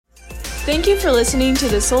Thank you for listening to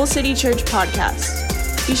the Soul City Church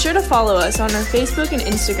podcast. Be sure to follow us on our Facebook and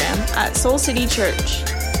Instagram at Soul City Church.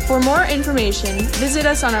 For more information, visit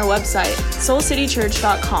us on our website,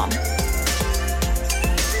 soulcitychurch.com.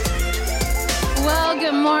 Well,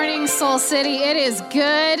 good morning, Soul City. It is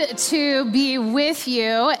good to be with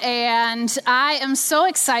you, and I am so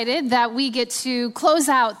excited that we get to close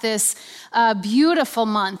out this beautiful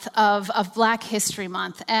month of Black History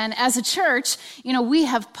Month. And as a church, we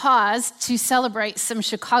have paused to celebrate some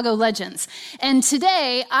Chicago legends. And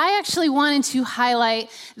today, I actually wanted to highlight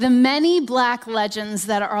the many Black legends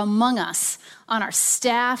that are among us on our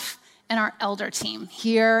staff and our elder team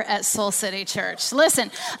here at Soul City Church.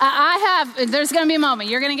 Listen, there's going to be a moment.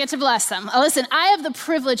 You're going to get to bless them. Listen, I have the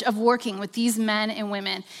privilege of working with these men and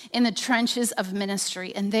women in the trenches of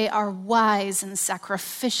ministry, and they are wise and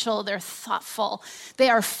sacrificial. They're thoughtful. They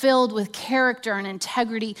are filled with character and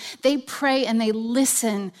integrity. They pray and they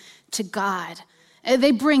listen to God.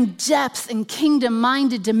 They bring depth and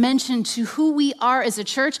kingdom-minded dimension to who we are as a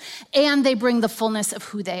church, and they bring the fullness of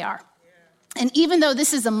who they are. And even though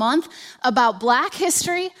this is a month about Black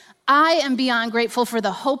history, I am beyond grateful for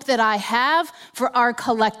the hope that I have for our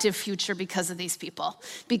collective future because of these people,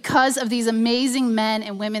 because of these amazing men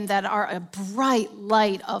and women that are a bright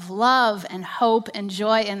light of love and hope and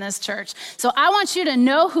joy in this church. So I want you to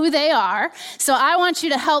know who they are. So I want you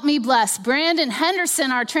to help me bless Brandon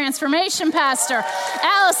Henderson, our transformation pastor,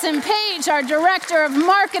 Allison Page, our director of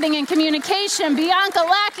marketing and communication, Bianca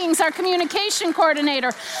Lackings, our communication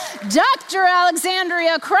coordinator, Dr.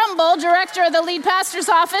 Alexandria Crumble, director of the lead pastor's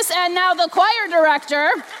office, and now the choir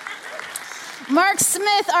director, Mark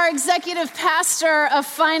Smith, our executive pastor of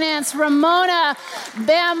finance, Ramona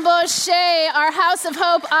Bambochet, our House of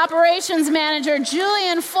Hope operations manager,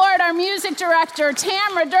 Julian Ford, our music director,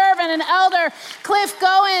 Tamra Dervin, an elder, Cliff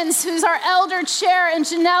Goins, who's our elder chair, and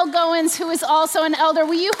Janelle Goins, who is also an elder.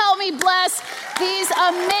 Will you help me bless these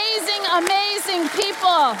amazing, amazing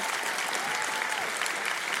people?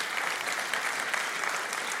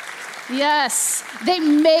 Yes, they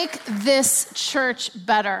make this church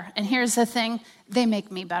better. And here's the thing, they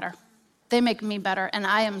make me better. They make me better. And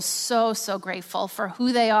I am so, so grateful for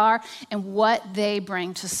who they are and what they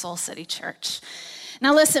bring to Soul City Church.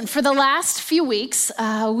 Now listen, for the last few weeks,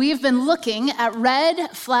 we've been looking at red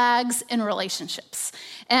flags in relationships.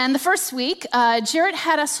 And the first week, Jarrett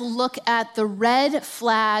had us look at the red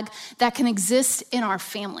flag that can exist in our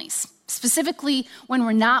families. Specifically when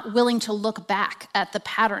we're not willing to look back at the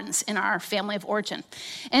patterns in our family of origin.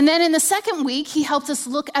 And then in the second week, he helped us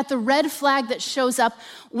look at the red flag that shows up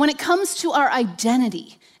when it comes to our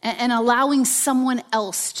identity and allowing someone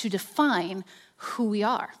else to define who we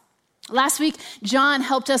are. Last week, John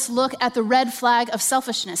helped us look at the red flag of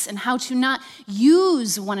selfishness and how to not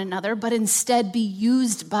use one another, but instead be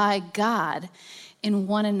used by God in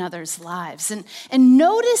one another's lives. And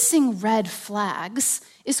noticing red flags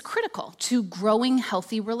is critical to growing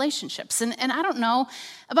healthy relationships. And I don't know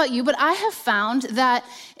about you, but I have found that,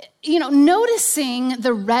 noticing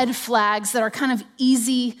the red flags that are kind of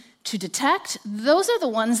easy to detect, those are the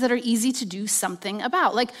ones that are easy to do something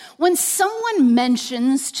about. Like when someone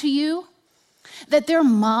mentions to you that their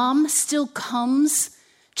mom still comes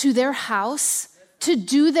to their house to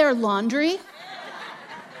do their laundry,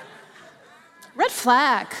 red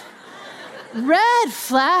flag. Red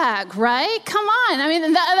flag, right? Come on. I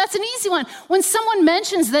mean, that's an easy one. When someone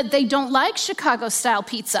mentions that they don't like Chicago-style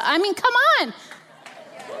pizza, I mean, come on.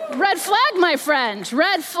 Red flag, my friend.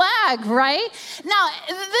 Red flag, right? Now,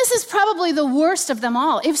 this is probably the worst of them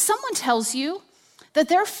all. If someone tells you that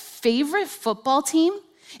their favorite football team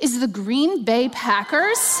is the Green Bay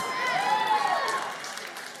Packers,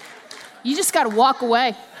 you just got to walk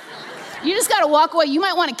away. You just got to walk away. You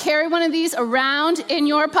might want to carry one of these around in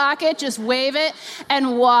your pocket, just wave it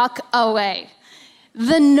and walk away.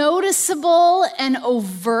 The noticeable and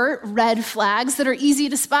overt red flags that are easy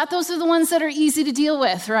to spot, those are the ones that are easy to deal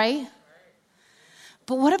with, right?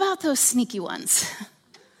 But what about those sneaky ones?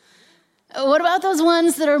 What about those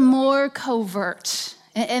ones that are more covert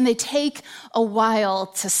and they take a while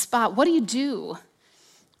to spot? What do you do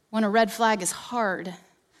when a red flag is hard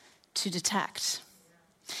to detect?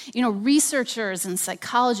 Researchers and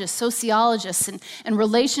psychologists, sociologists, and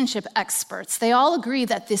relationship experts, they all agree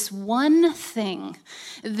that this one thing,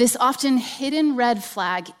 this often hidden red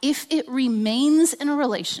flag, if it remains in a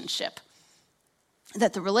relationship,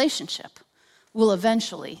 that the relationship will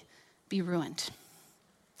eventually be ruined.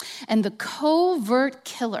 And the covert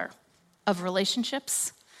killer of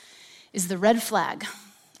relationships is the red flag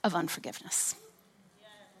of unforgiveness.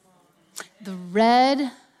 The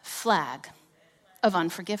red flag of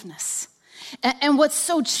unforgiveness. And what's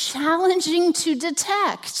so challenging to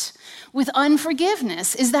detect with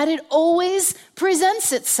unforgiveness is that it always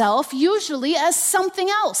presents itself usually as something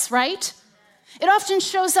else, right? It often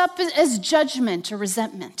shows up as judgment or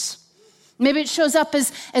resentment. Maybe it shows up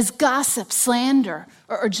as gossip, slander,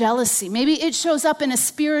 or jealousy. Maybe it shows up in a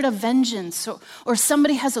spirit of vengeance, or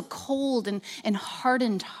somebody has a cold and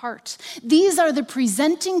hardened heart. These are the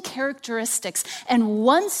presenting characteristics, and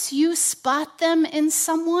once you spot them in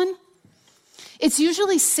someone, it's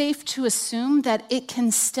usually safe to assume that it can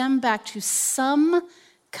stem back to some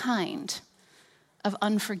kind of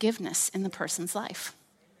unforgiveness in the person's life.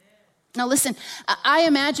 Now listen, I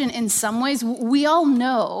imagine in some ways we all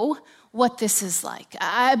know what this is like.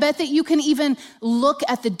 I bet that you can even look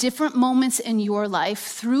at the different moments in your life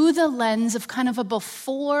through the lens of kind of a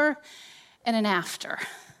before and an after.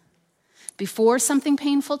 Before something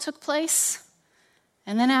painful took place,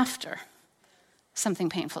 and then after something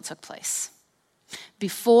painful took place.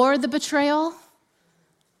 Before the betrayal,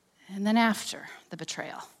 and then after the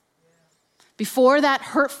betrayal. Before that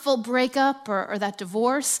hurtful breakup or that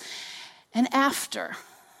divorce, and after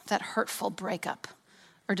that hurtful breakup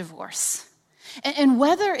or divorce. And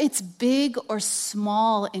whether it's big or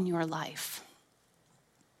small in your life,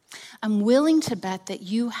 I'm willing to bet that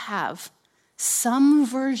you have some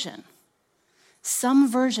version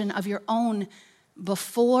of your own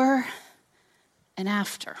before and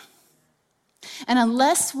after. And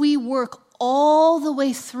unless we work all the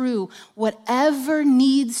way through whatever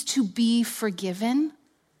needs to be forgiven,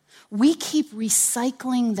 we keep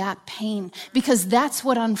recycling that pain because that's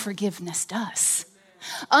what unforgiveness does.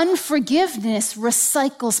 Unforgiveness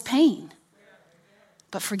recycles pain,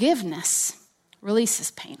 but forgiveness releases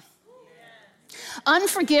pain.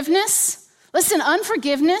 Unforgiveness was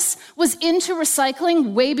into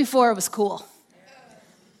recycling way before it was cool.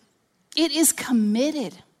 It is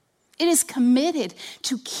committed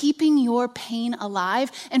to keeping your pain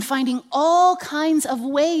alive and finding all kinds of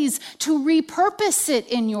ways to repurpose it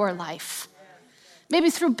in your life. Maybe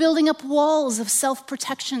through building up walls of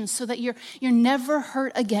self-protection so that you're never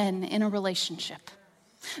hurt again in a relationship.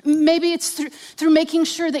 Maybe it's through making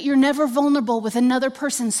sure that you're never vulnerable with another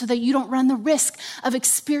person so that you don't run the risk of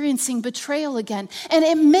experiencing betrayal again. And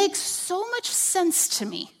it makes so much sense to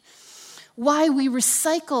me why we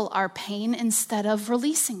recycle our pain instead of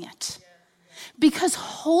releasing it. Because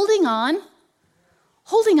holding on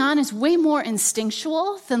is way more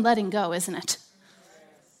instinctual than letting go, isn't it?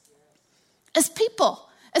 As people,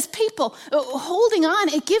 holding on,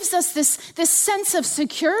 it gives us this sense of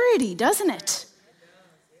security, doesn't it?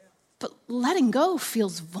 But letting go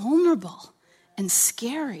feels vulnerable and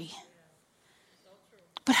scary.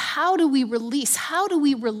 But how do we release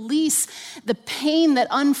the pain that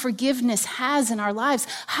unforgiveness has in our lives?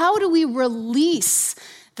 How do we release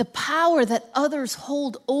the power that others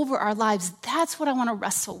hold over our lives? That's what I want to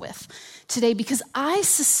wrestle with today, because I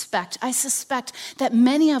suspect that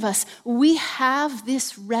many of us, we have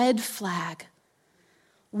this red flag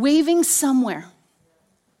waving somewhere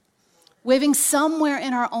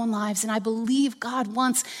in our own lives, and I believe God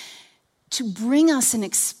wants to bring us an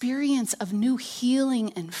experience of new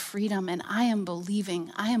healing and freedom. And I am believing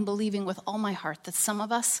with all my heart that some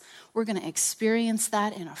of us, we're going to experience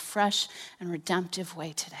that in a fresh and redemptive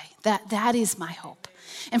way today. That is my hope.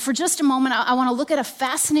 And for just a moment, I want to look at a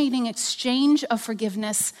fascinating exchange of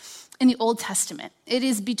forgiveness in the Old Testament. It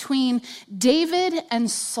is between David and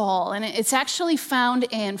Saul, and it's actually found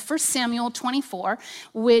in 1 Samuel 24,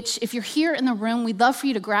 which if you're here in the room, we'd love for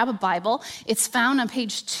you to grab a Bible. It's found on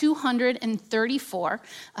page 234.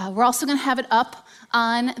 We're also going to have it up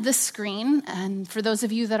on the screen, and for those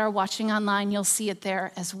of you that are watching online, you'll see it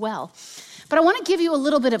there as well. But I want to give you a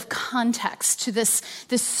little bit of context to this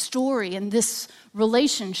story and this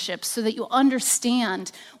relationship so that you'll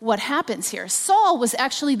understand what happens here. Saul was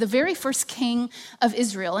actually the very first king of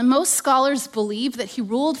Israel, and most scholars believe that he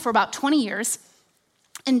ruled for about 20 years.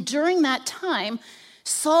 And during that time,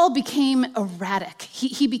 Saul became erratic.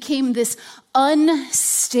 He became this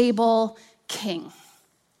unstable king.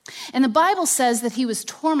 And the Bible says that he was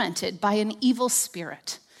tormented by an evil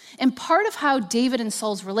spirit. And part of how David and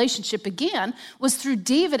Saul's relationship began was through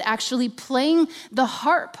David actually playing the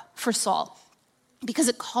harp for Saul, because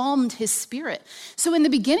it calmed his spirit. So in the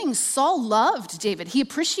beginning, Saul loved David. He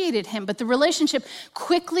appreciated him, but the relationship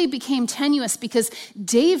quickly became tenuous because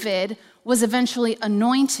David was eventually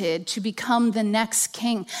anointed to become the next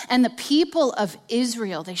king. And the people of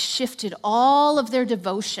Israel, they shifted all of their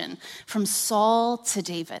devotion from Saul to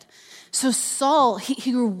David. So Saul,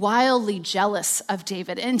 he grew wildly jealous of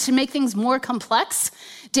David. And to make things more complex,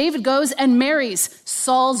 David goes and marries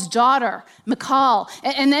Saul's daughter, Michal.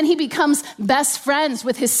 And then he becomes best friends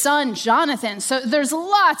with his son, Jonathan. So there's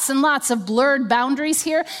lots and lots of blurred boundaries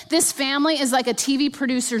here. This family is like a TV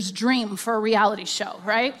producer's dream for a reality show,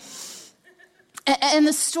 right? And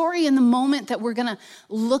the story and the moment that we're going to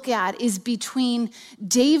look at is between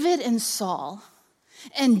David and Saul.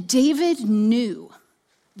 And David knew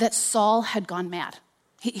that Saul had gone mad.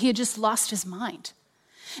 He had just lost his mind.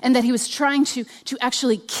 And that he was trying to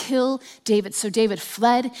actually kill David. So David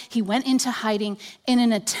fled. He went into hiding in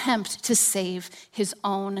an attempt to save his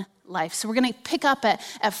own life. So we're going to pick up at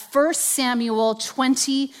 1 Samuel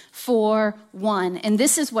 24:1. And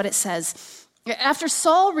this is what it says. After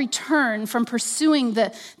Saul returned from pursuing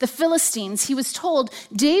the Philistines, he was told,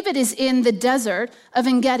 David is in the desert of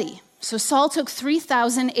En-Gedi. So Saul took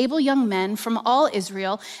 3,000 able young men from all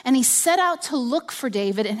Israel, and he set out to look for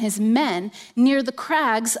David and his men near the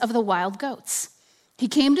crags of the wild goats. He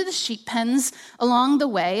came to the sheep pens along the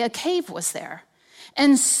way. A cave was there.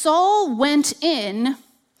 And Saul went in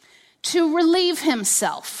to relieve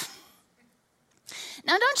himself.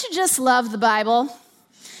 Now, don't you just love the Bible?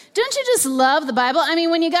 Don't you just love the Bible? I mean,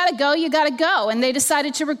 when you gotta go, you gotta go. And they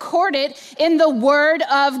decided to record it in the Word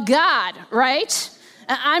of God, right?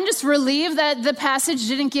 I'm just relieved that the passage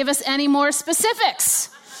didn't give us any more specifics.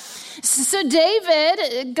 So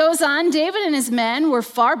David goes on. David and his men were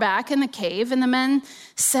far back in the cave, and the men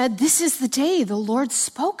said, this is the day the Lord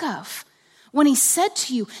spoke of, when he said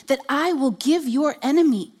to you that I will give your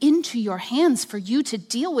enemy into your hands for you to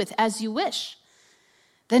deal with as you wish.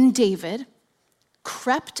 Then David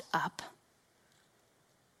crept up,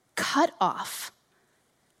 cut off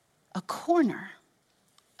a corner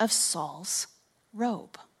of Saul's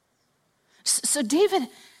robe. So David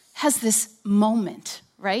has this moment,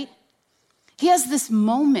 right? He has this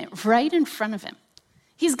moment right in front of him.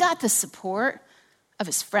 He's got the support of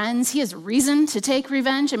his friends. He has reason to take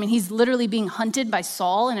revenge. I mean, he's literally being hunted by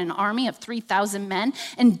Saul and an army of 3,000 men.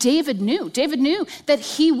 And David knew that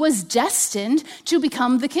he was destined to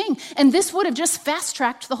become the king. And this would have just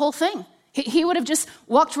fast-tracked the whole thing. He would have just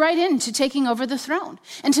walked right into taking over the throne.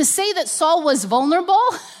 And to say that Saul was vulnerable,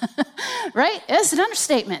 right, is an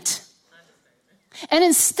understatement. And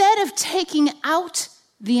instead of taking out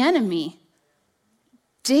the enemy,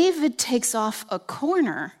 David takes off a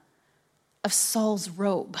corner of Saul's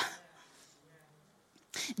robe.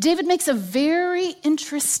 David makes a very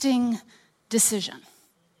interesting decision.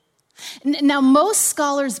 Now, most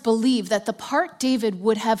scholars believe that the part David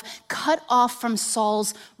would have cut off from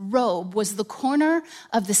Saul's robe was the corner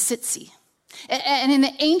of the tzitzit. And in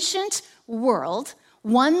the ancient world,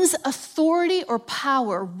 one's authority or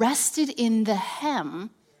power rested in the hem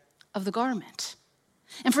of the garment.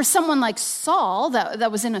 And for someone like Saul,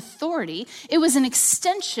 that was in authority, it was an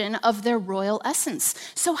extension of their royal essence.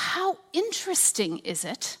 So how interesting is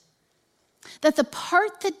it that the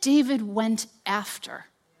part that David went after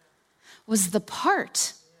was the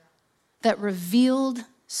part that revealed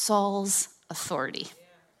Saul's authority?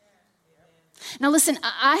 Now listen,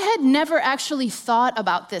 I had never actually thought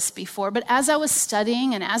about this before, but as I was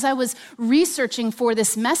studying and as I was researching for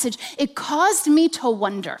this message, it caused me to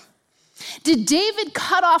wonder, did David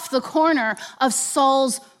cut off the corner of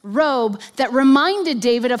Saul's robe that reminded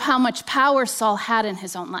David of how much power Saul had in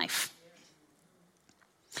his own life?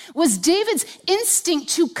 Was David's instinct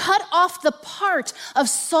to cut off the part of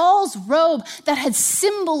Saul's robe that had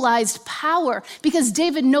symbolized power because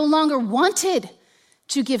David no longer wanted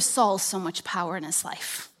to give Saul so much power in his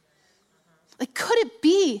life? Like, could it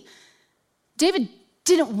be David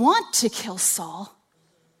didn't want to kill Saul,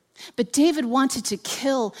 but David wanted to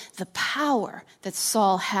kill the power that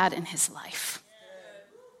Saul had in his life?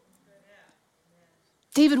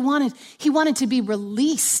 David wanted to be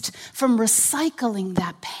released from recycling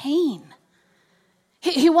that pain.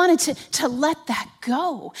 He wanted to let that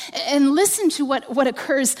go. And listen to what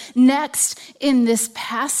occurs next in this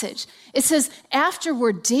passage. It says,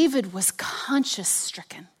 afterward, David was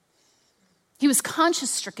conscience-stricken. He was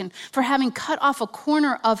conscience-stricken for having cut off a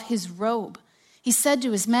corner of his robe. He said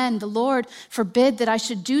to his men, the Lord forbid that I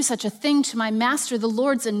should do such a thing to my master, the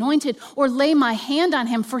Lord's anointed, or lay my hand on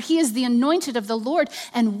him, for he is the anointed of the Lord.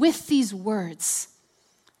 And with these words,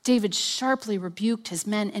 David sharply rebuked his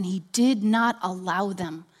men, and he did not allow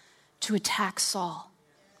them to attack Saul.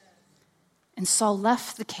 And Saul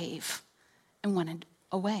left the cave and went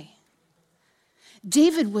away.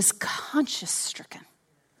 David was conscience-stricken.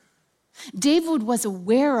 David was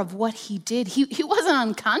aware of what he did. He wasn't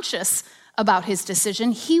unconscious about his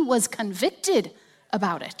decision. He was convicted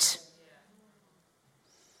about it.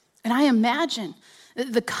 And I imagine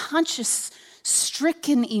the conscious,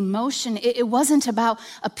 stricken emotion, it wasn't about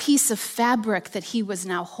a piece of fabric that he was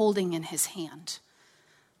now holding in his hand,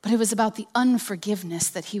 but it was about the unforgiveness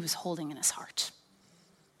that he was holding in his heart.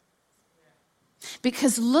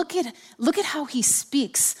 Because look at how he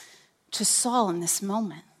speaks to Saul in this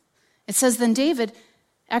moment. It says, then David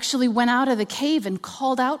actually went out of the cave and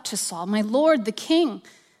called out to Saul, my Lord, the king.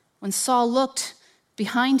 When Saul looked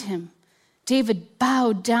behind him, David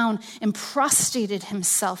bowed down and prostrated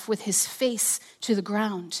himself with his face to the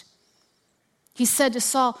ground. He said to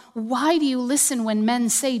Saul, why do you listen when men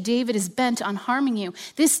say David is bent on harming you?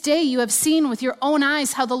 This day you have seen with your own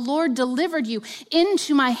eyes how the Lord delivered you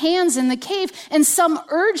into my hands in the cave, and some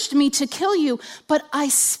urged me to kill you, but I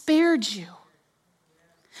spared you.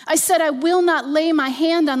 I said, I will not lay my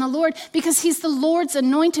hand on the Lord because he's the Lord's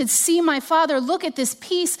anointed. See, my father, look at this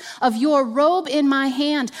piece of your robe in my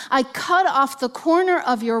hand. I cut off the corner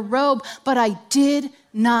of your robe, but I did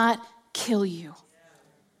not kill you.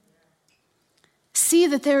 See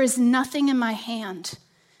that there is nothing in my hand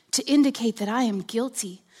to indicate that I am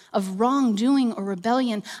guilty of wrongdoing or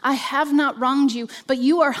rebellion. I have not wronged you, but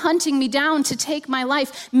you are hunting me down to take my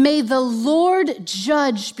life. May the Lord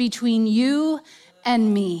judge between you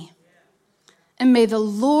and me. And may the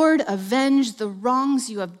Lord avenge the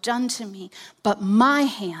wrongs you have done to me, but my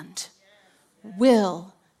hand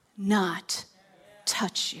will not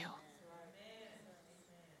touch you.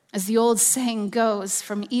 As the old saying goes,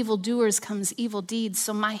 from evildoers comes evil deeds,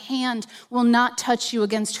 so my hand will not touch you.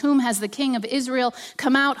 Against whom has the king of Israel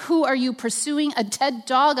come out? Who are you pursuing? A dead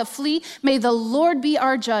dog, a flea? May the Lord be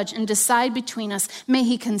our judge and decide between us. May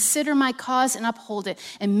he consider my cause and uphold it,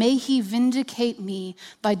 and may he vindicate me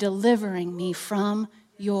by delivering me from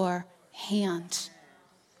your hand.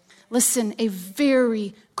 Listen, a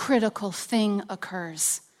very critical thing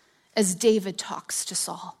occurs as David talks to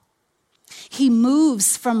Saul. He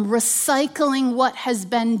moves from recycling what has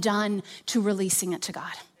been done to releasing it to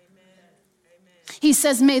God. Amen. He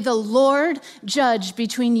says, may the Lord judge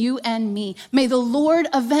between you and me. May the Lord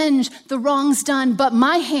avenge the wrongs done, but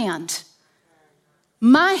my hand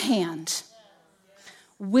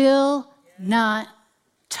will not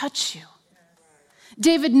touch you.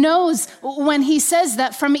 David knows when he says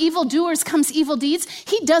that from evildoers comes evil deeds,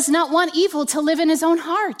 he does not want evil to live in his own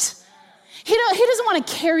heart. He doesn't want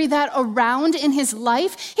to carry that around in his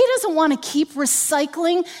life. He doesn't want to keep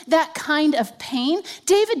recycling that kind of pain.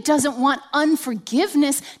 David doesn't want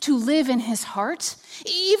unforgiveness to live in his heart,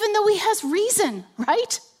 even though he has reason,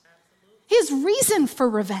 right? He has reason for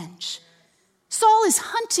revenge. Saul is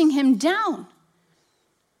hunting him down.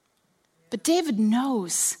 But David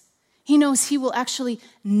knows, he knows he will actually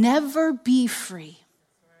never be free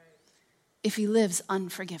if he lives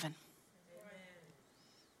unforgiven.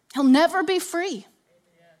 He'll never be free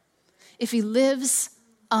if he lives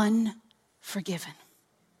unforgiven.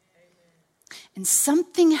 And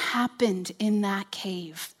something happened in that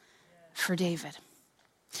cave for David.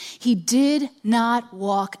 He did not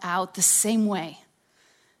walk out the same way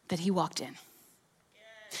that he walked in.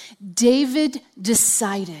 David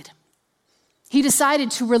decided. He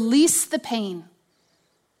decided to release the pain.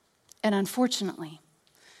 And unfortunately,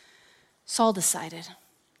 Saul decided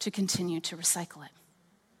to continue to recycle it.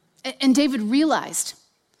 And David realized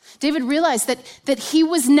that he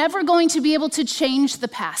was never going to be able to change the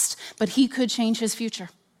past, but he could change his future.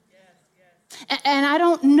 And I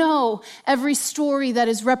don't know every story that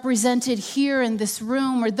is represented here in this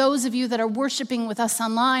room, or those of you that are worshiping with us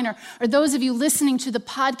online, or those of you listening to the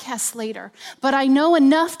podcast later, but I know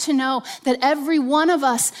enough to know that every one of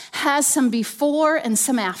us has some before and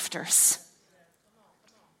some afters.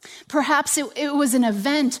 Perhaps it was an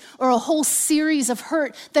event or a whole series of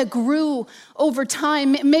hurt that grew over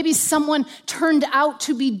time. Maybe someone turned out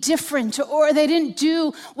to be different, or they didn't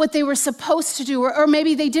do what they were supposed to do, or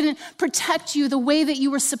maybe they didn't protect you the way that you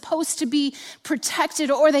were supposed to be protected,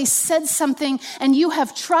 or they said something and you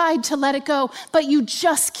have tried to let it go, but you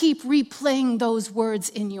just keep replaying those words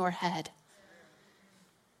in your head.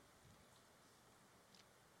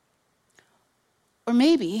 Or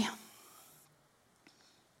maybe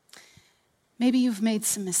you've made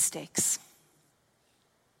some mistakes.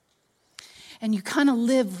 And you kind of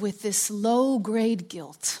live with this low-grade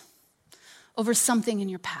guilt over something in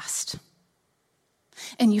your past.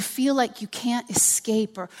 and you feel like you can't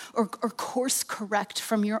escape or course correct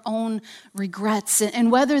from your own regrets.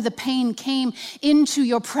 And whether the pain came into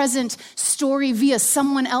your present story via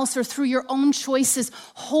someone else or through your own choices,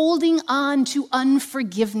 holding on to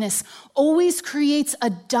unforgiveness always creates a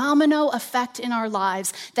domino effect in our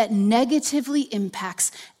lives that negatively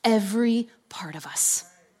impacts every part of us.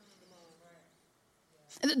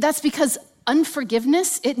 That's because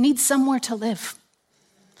unforgiveness, it needs somewhere to live.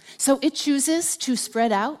 So it chooses to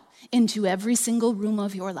spread out into every single room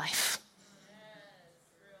of your life.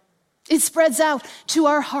 It spreads out to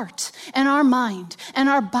our heart and our mind and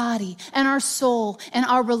our body and our soul and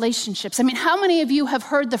our relationships. I mean, how many of you have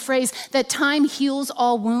heard the phrase that time heals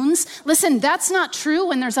all wounds? Listen, that's not true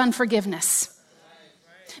when there's unforgiveness.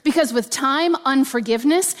 Because with time,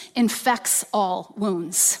 unforgiveness infects all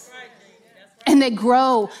wounds. And they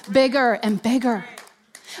grow bigger and bigger.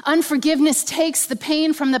 Unforgiveness takes the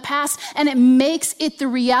pain from the past and it makes it the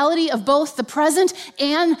reality of both the present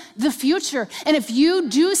and the future. And if you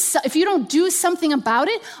don't do something about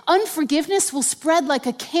it, unforgiveness will spread like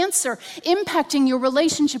a cancer, impacting your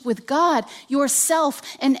relationship with God, yourself,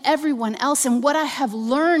 and everyone else. And what I have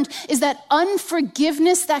learned is that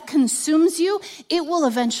unforgiveness that consumes you, it will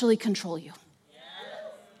eventually control you.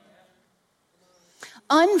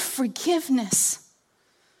 Unforgiveness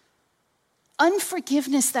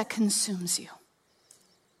that consumes you,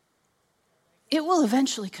 it will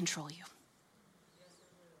eventually control you.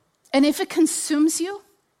 And if it consumes you,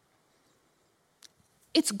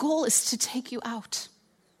 its goal is to take you out.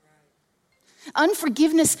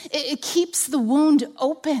 Unforgiveness, it keeps the wound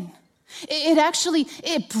open.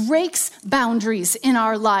 It breaks boundaries in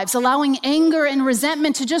our lives, allowing anger and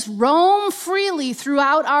resentment to just roam freely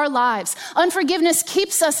throughout our lives. Unforgiveness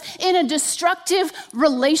keeps us in a destructive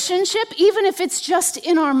relationship, even if it's just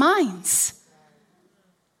in our minds.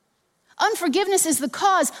 Unforgiveness is the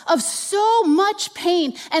cause of so much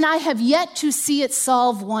pain, and I have yet to see it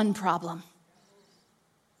solve one problem.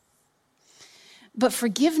 But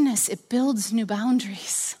forgiveness, it builds new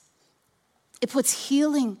boundaries. It puts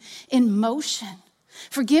healing in motion.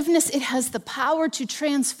 Forgiveness, it has the power to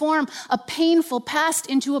transform a painful past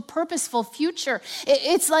into a purposeful future.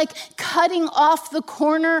 It's like cutting off the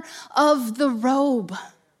corner of the robe.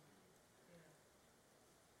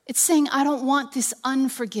 It's saying, I don't want this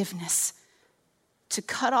unforgiveness to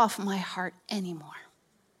cut off my heart anymore.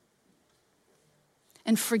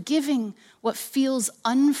 And forgiving what feels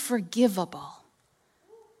unforgivable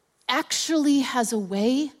actually has a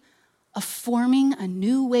way of forming a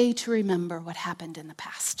new way to remember what happened in the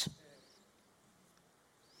past.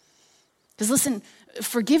 Because listen,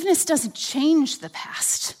 forgiveness doesn't change the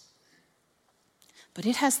past, but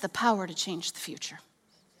it has the power to change the future.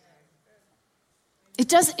 It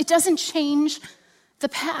doesn't change the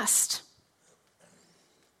past.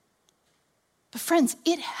 But friends,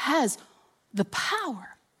 it has the power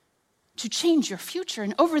to change your future.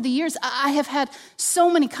 And over the years, I have had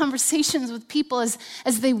so many conversations with people as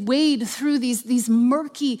they wade through these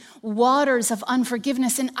murky waters of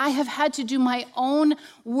unforgiveness. And I have had to do my own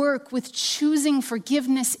work with choosing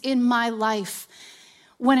forgiveness in my life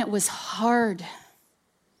when it was hard.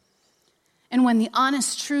 And when the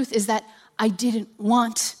honest truth is that I didn't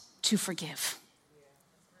want to forgive.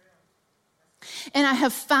 And I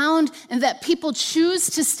have found that people choose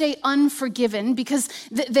to stay unforgiven because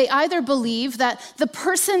they either believe that the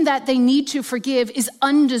person that they need to forgive is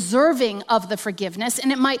undeserving of the forgiveness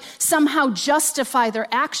and it might somehow justify their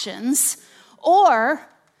actions, or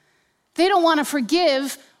they don't want to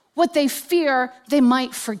forgive what they fear they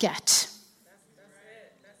might forget.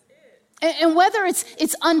 And whether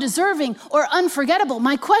it's undeserving or unforgettable,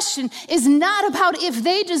 my question is not about if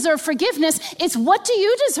they deserve forgiveness, it's what do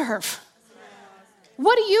you deserve?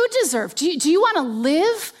 What do you deserve? Do you want to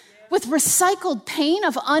live with recycled pain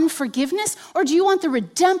of unforgiveness, or do you want the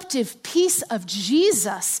redemptive peace of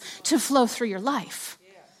Jesus to flow through your life?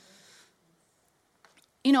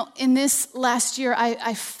 You know, in this last year,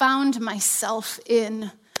 I found myself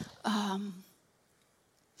in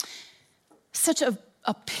such a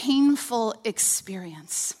painful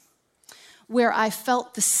experience where I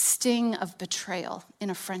felt the sting of betrayal in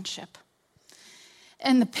a friendship.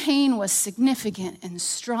 And the pain was significant and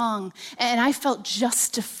strong, and I felt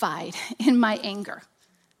justified in my anger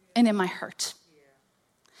and in my hurt.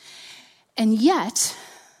 And yet,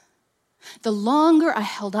 the longer I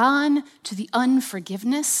held on to the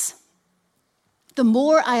unforgiveness, the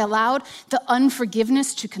more I allowed the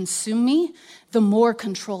unforgiveness to consume me, the more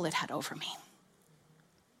control it had over me.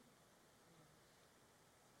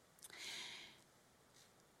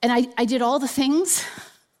 And I did all the things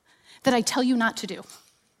that I tell you not to do.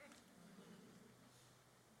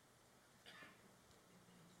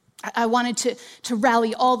 I wanted to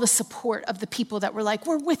rally all the support of the people that were like,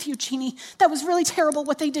 we're with you, Jeannie. That was really terrible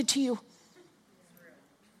what they did to you.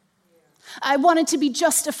 I wanted to be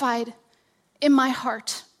justified in my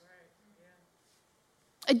heart.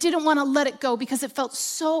 I didn't want to let it go because it felt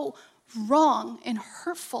so wrong and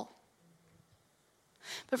hurtful.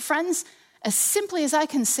 But friends, as simply as I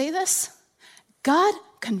can say this, God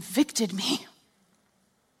convicted me.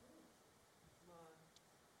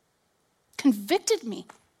 Convicted me.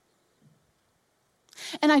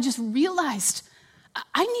 And I just realized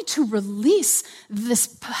I need to release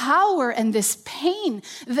this power and this pain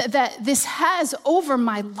that this has over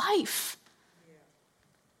my life.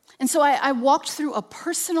 And so I walked through a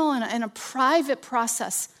personal and a private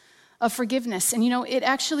process of forgiveness. And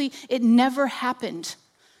it never happened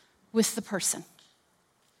with the person.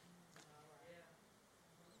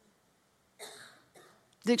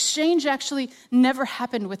 The exchange actually never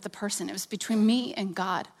happened with the person. It was between me and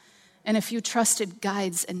God and a few trusted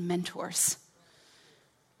guides and mentors.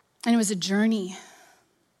 And it was a journey.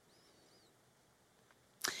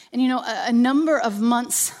 And a number of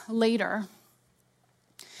months later,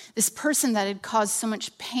 this person that had caused so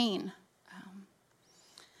much pain,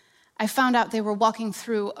 I found out they were walking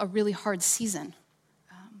through a really hard season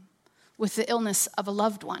with the illness of a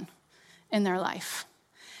loved one in their life.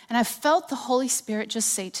 And I felt the Holy Spirit just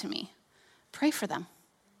say to me, pray for them.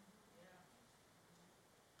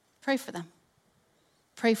 Pray for them.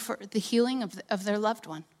 Pray for the healing of their loved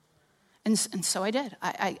one. And so I did.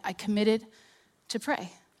 I committed to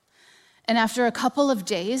pray. And after a couple of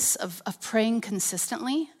days of praying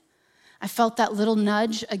consistently, I felt that little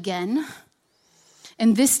nudge again.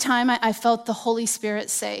 And this time I felt the Holy Spirit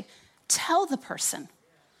say, tell the person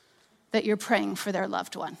that you're praying for their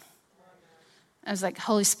loved one. I was like,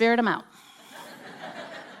 Holy Spirit, I'm out.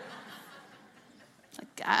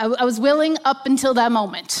 I was willing up until that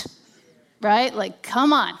moment, right? Like,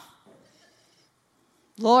 come on.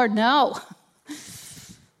 Lord, no. I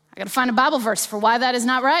got to find a Bible verse for why that is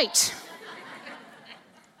not right.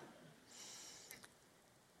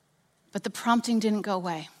 But the prompting didn't go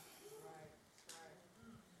away.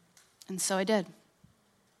 And so I did.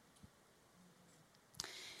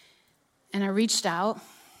 And I reached out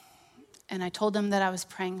and I told them that I was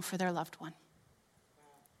praying for their loved one.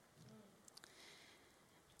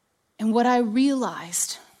 And what I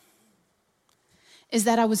realized is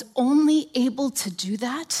that I was only able to do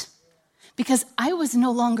that because I was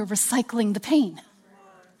no longer recycling the pain.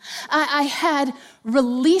 I had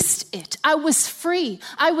released it. I was free.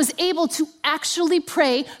 I was able to actually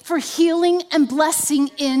pray for healing and blessing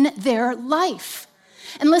in their life.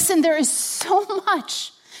 And listen, there is so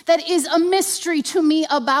much that is a mystery to me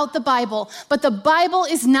about the Bible, but the Bible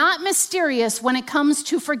is not mysterious when it comes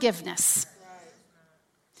to forgiveness.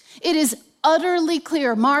 It is utterly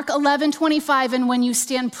clear. Mark 11:25, and when you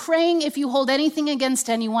stand praying, if you hold anything against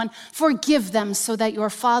anyone, forgive them so that your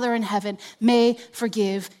Father in heaven may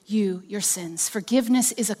forgive you your sins.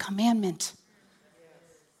 Forgiveness is a commandment.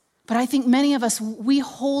 But I think many of us, we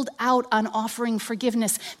hold out on offering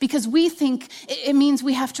forgiveness because we think it means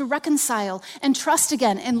we have to reconcile and trust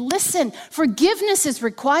again. And listen, forgiveness is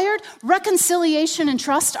required. Reconciliation and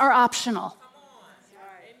trust are optional.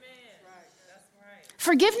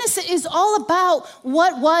 Forgiveness is all about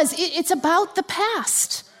what was. It's about the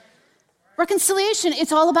past. Reconciliation,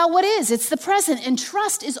 it's all about what is. It's the present. And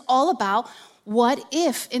trust is all about what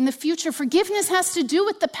if in the future. Forgiveness has to do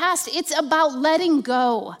with the past. It's about letting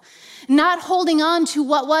go, not holding on to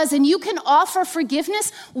what was. And you can offer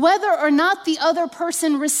forgiveness whether or not the other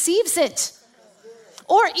person receives it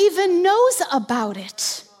or even knows about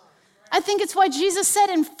it. I think it's why Jesus said,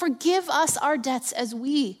 and forgive us our debts as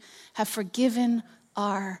we have forgiven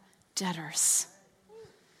our debtors.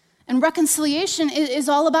 And reconciliation is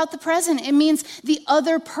all about the present. It means the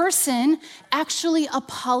other person actually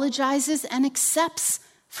apologizes and accepts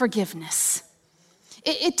forgiveness.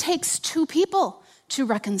 It takes two people to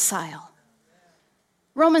reconcile.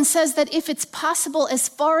 Romans says that if it's possible, as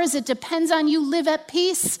far as it depends on you, live at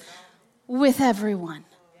peace with everyone.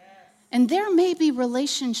 And there may be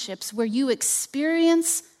relationships where you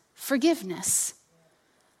experience forgiveness,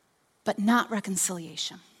 but not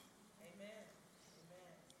reconciliation.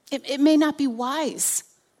 It may not be wise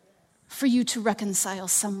for you to reconcile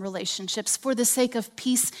some relationships for the sake of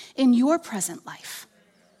peace in your present life.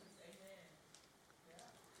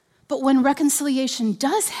 But when reconciliation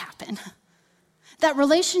does happen, that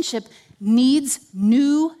relationship needs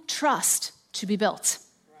new trust to be built.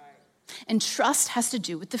 And trust has to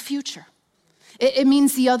do with the future. It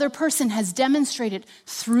means the other person has demonstrated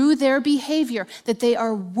through their behavior that they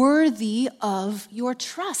are worthy of your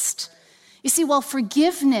trust. You see, while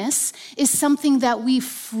forgiveness is something that we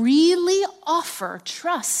freely offer,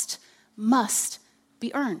 trust must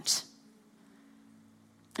be earned.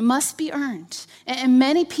 It must be earned. And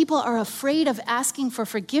many people are afraid of asking for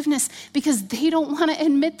forgiveness because they don't want to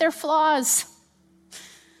admit their flaws.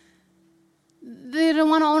 They don't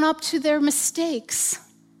want to own up to their mistakes.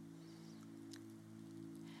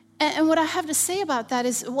 And what I have to say about that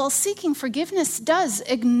is, while seeking forgiveness does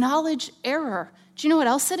acknowledge error, do you know what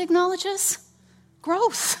else it acknowledges?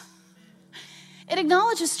 Growth. It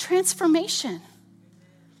acknowledges transformation.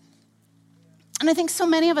 And I think so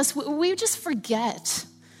many of us, we just forget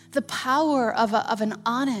the power of an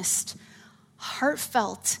honest,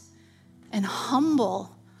 heartfelt, and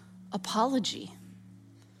humble apology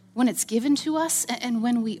when it's given to us and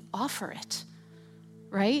when we offer it,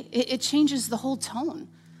 right? It changes the whole tone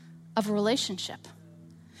of a relationship.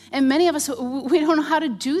 And many of us, we don't know how to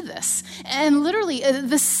do this. And literally,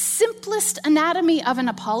 the simplest anatomy of an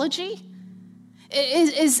apology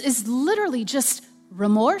is literally just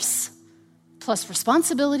remorse plus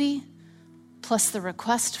responsibility plus the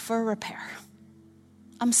request for repair.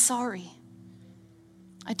 I'm sorry.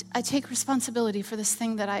 I take responsibility for this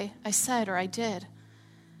thing that I said or I did.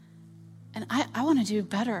 And I want to do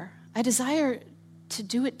better. I desire to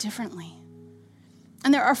do it differently.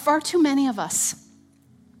 And there are far too many of us,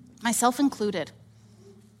 myself included.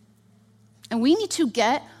 And we need to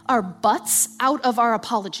get our butts out of our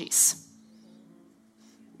apologies.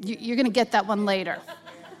 You're going to get that one later.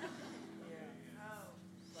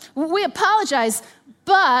 We apologize,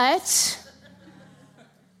 but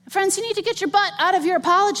friends, you need to get your butt out of your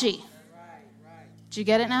apology. Did you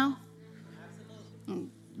get it now?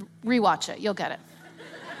 Rewatch it. You'll get it.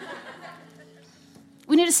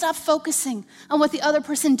 We need to stop focusing on what the other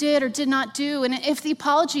person did or did not do. And if the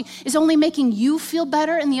apology is only making you feel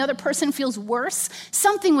better and the other person feels worse,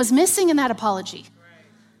 something was missing in that apology.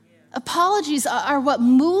 Apologies are what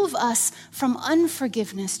move us from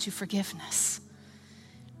unforgiveness to forgiveness.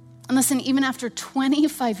 And listen, even after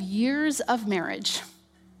 25 years of marriage,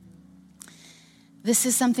 this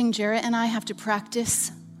is something Jarrett and I have to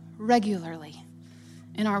practice regularly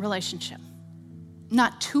in our relationship.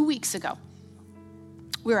 Not 2 weeks ago,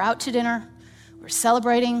 we were out to dinner, we were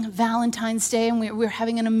celebrating Valentine's Day, and we were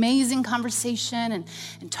having an amazing conversation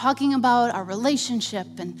and talking about our relationship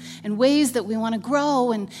and ways that we want to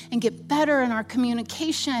grow and get better in our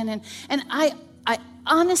communication. And I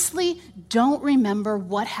honestly don't remember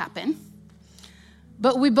what happened,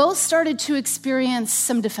 but we both started to experience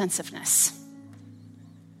some defensive-ness.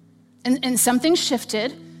 And something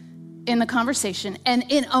shifted in the conversation, and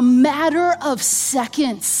in a matter of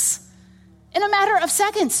seconds,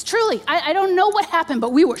 truly, I don't know what happened,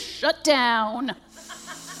 but we were shut down.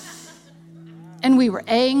 And we were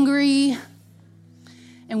angry,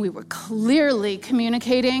 and we were clearly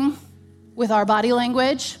communicating with our body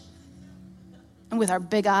language and with our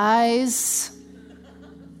big eyes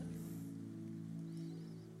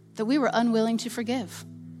that we were unwilling to forgive.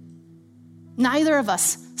 Neither of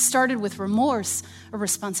us started with remorse or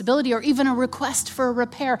responsibility or even a request for a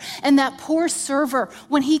repair. And that poor server,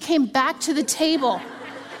 when he came back to the table,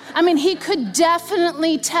 I mean, he could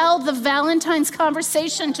definitely tell the Valentine's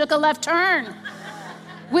conversation took a left turn.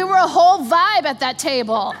 We were a whole vibe at that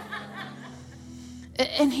table.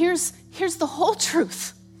 And here's the whole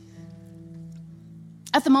truth.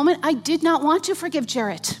 At the moment, I did not want to forgive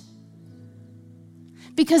Jarrett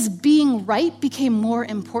because being right became more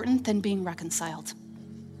important than being reconciled.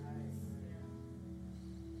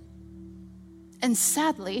 And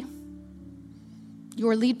sadly,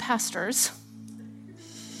 your lead pastors,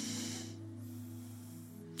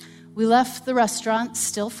 we left the restaurant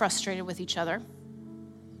still frustrated with each other.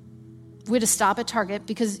 We had to stop at Target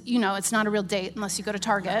because, you know, it's not a real date unless you go to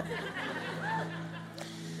Target.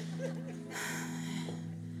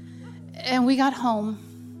 And we got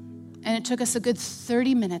home, and it took us a good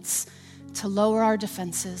 30 minutes to lower our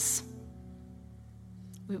defenses.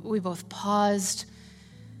 We both paused.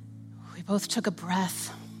 We both took a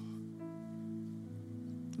breath.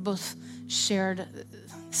 We both shared,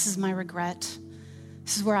 this is my regret.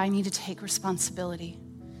 This is where I need to take responsibility.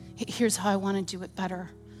 Here's how I want to do it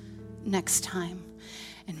better next time.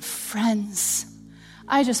 And friends,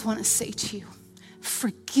 I just want to say to you,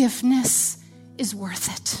 forgiveness is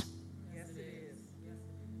worth it.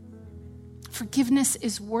 Forgiveness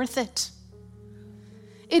is worth it.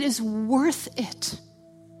 It is worth it.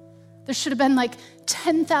 There should have been like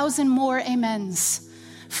 10,000 more amens.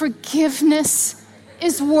 Forgiveness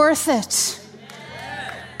is worth it.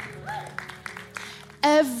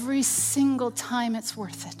 Every single time it's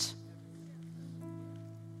worth it.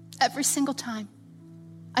 Every single time.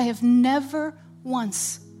 I have never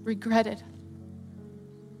once regretted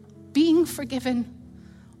being forgiven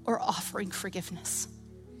or offering forgiveness.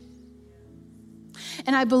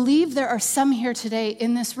 And I believe there are some here today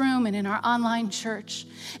in this room and in our online church,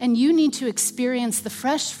 and you need to experience the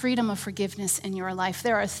fresh freedom of forgiveness in your life.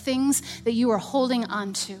 There are things that you are holding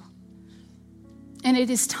on to, and it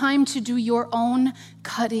is time to do your own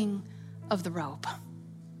cutting of the rope,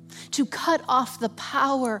 to cut off the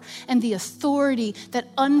power and the authority that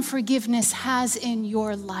unforgiveness has in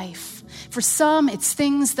your life. For some, it's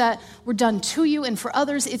things that were done to you, and for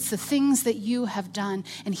others, it's the things that you have done.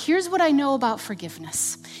 And here's what I know about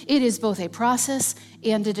forgiveness. It is both a process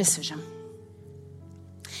and a decision.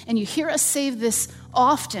 And you hear us say this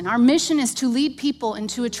often. Our mission is to lead people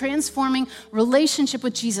into a transforming relationship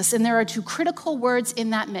with Jesus, and there are two critical words in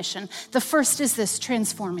that mission. The first is this: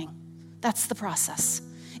 transforming. That's the process.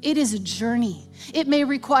 It is a journey. It may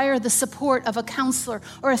require the support of a counselor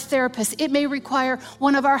or a therapist. It may require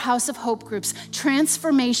one of our House of Hope groups.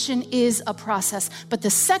 Transformation is a process. But the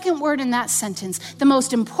second word in that sentence, the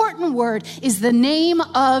most important word, is the name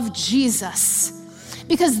of Jesus,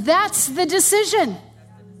 because that's the decision.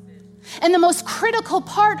 And the most critical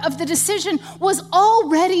part of the decision was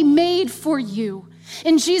already made for you.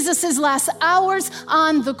 In Jesus' last hours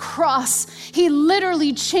on the cross, he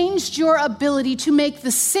literally changed your ability to make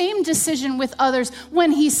the same decision with others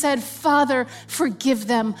when he said, "Father, forgive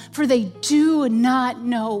them, for they do not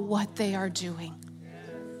know what they are doing."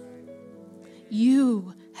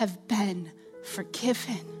 You have been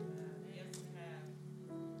forgiven.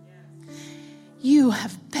 You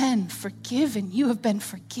have been forgiven. You have been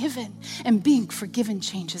forgiven. And being forgiven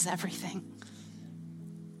changes everything.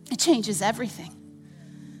 It changes everything.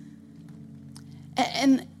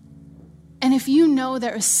 And if you know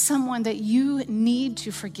there is someone that you need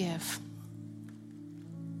to forgive,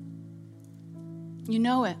 you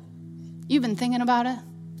know it. You've been thinking about it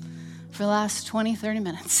for the last 20, 30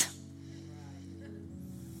 minutes.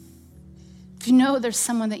 If you know there's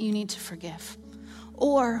someone that you need to forgive,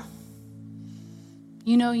 or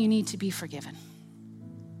you know you need to be forgiven,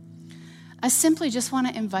 I simply just want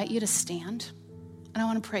to invite you to stand, and I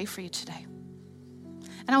want to pray for you today.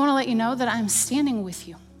 And I want to let you know that I'm standing with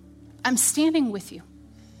you. I'm standing with you.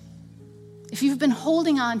 If you've been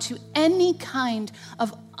holding on to any kind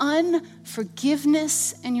of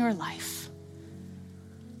unforgiveness in your life,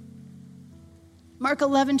 Mark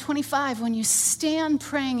 11:25, when you stand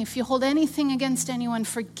praying, if you hold anything against anyone,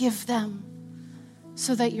 forgive them,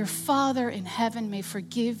 so that your Father in heaven may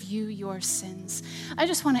forgive you your sins. I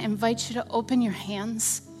just want to invite you to open your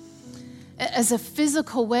hands as a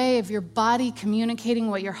physical way of your body communicating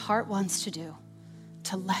what your heart wants to do,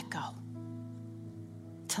 to let go.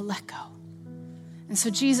 To let go. And so,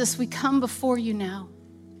 Jesus, we come before you now,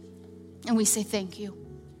 and we say thank you.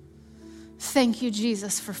 Thank you,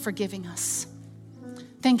 Jesus, for forgiving us.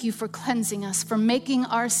 Thank you for cleansing us, for making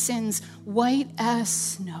our sins white as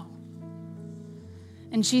snow.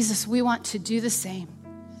 And Jesus, we want to do the same.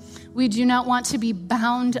 We do not want to be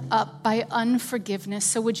bound up by unforgiveness.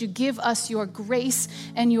 So would you give us your grace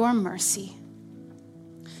and your mercy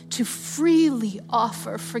to freely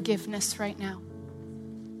offer forgiveness right now?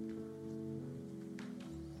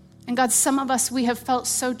 And God, some of us, we have felt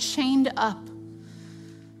so chained up.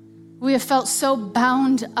 We have felt so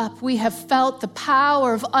bound up. We have felt the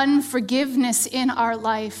power of unforgiveness in our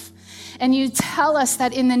life. And you tell us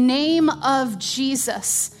that in the name of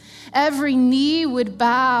Jesus, every knee would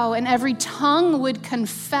bow and every tongue would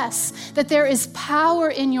confess that there is power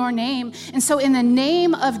in your name. And so in the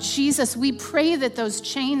name of Jesus, we pray that those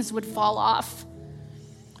chains would fall off.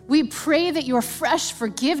 We pray that your fresh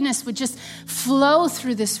forgiveness would just flow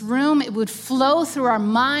through this room. It would flow through our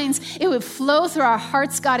minds. It would flow through our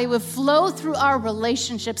hearts, God. It would flow through our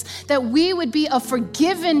relationships, that we would be a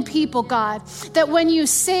forgiven people, God. That when you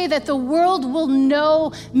say that the world will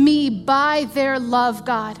know me by their love,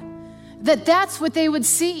 God, that's what they would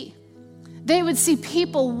see. They would see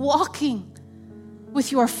people walking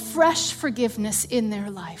with your fresh forgiveness in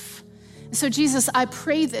their life. So, Jesus, I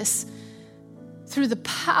pray this through the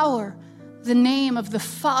power, the name of the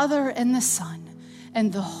Father and the Son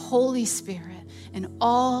and the Holy Spirit, and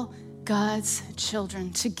all God's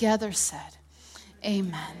children together said,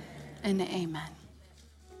 amen and amen.